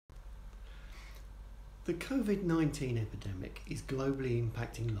The COVID-19 epidemic is globally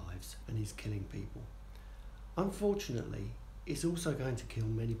impacting lives and is killing people. Unfortunately, it's also going to kill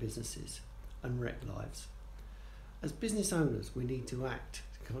many businesses and wreck lives. As business owners, we need to act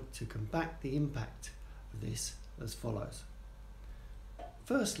to combat the impact of this as follows.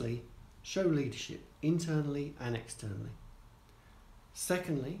 Firstly, show leadership internally and externally.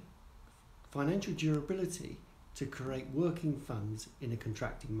 Secondly, financial durability to create working funds in a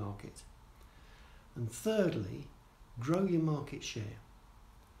contracting market. And thirdly, grow your market share.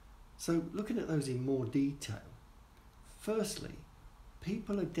 So looking at those in more detail, firstly,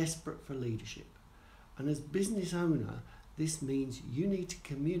 people are desperate for leadership. And as business owner, this means you need to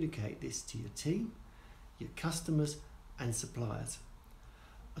communicate this to your team, your customers and suppliers.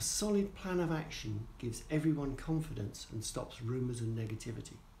 A solid plan of action gives everyone confidence and stops rumours and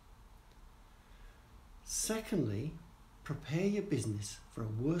negativity. Secondly, prepare your business for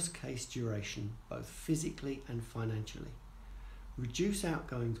a worst case duration, both physically and financially. Reduce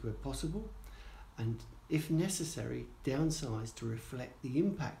outgoings where possible and, if necessary, downsize to reflect the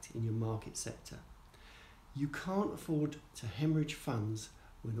impact in your market sector. You can't afford to hemorrhage funds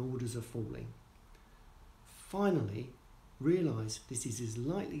when orders are falling. Finally, realise this is as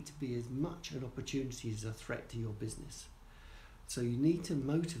likely to be as much an opportunity as a threat to your business. So you need to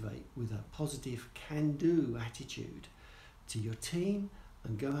motivate with a positive can-do attitude to your team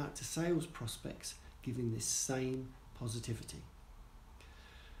and go out to sales prospects giving this same positivity.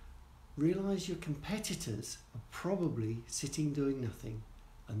 Realise your competitors are probably sitting doing nothing,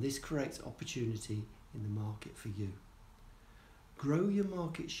 and this creates opportunity in the market for you. Grow your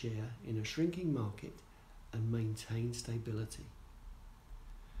market share in a shrinking market and maintain stability.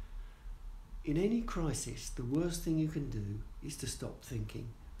 In any crisis, the worst thing you can do is to stop thinking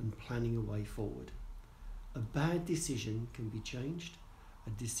and planning a way forward. A bad decision can be changed. A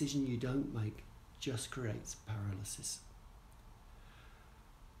decision you don't make just creates paralysis.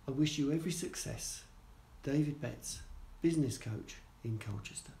 I wish you every success. David Betts, business coach in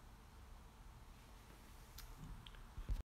Colchester.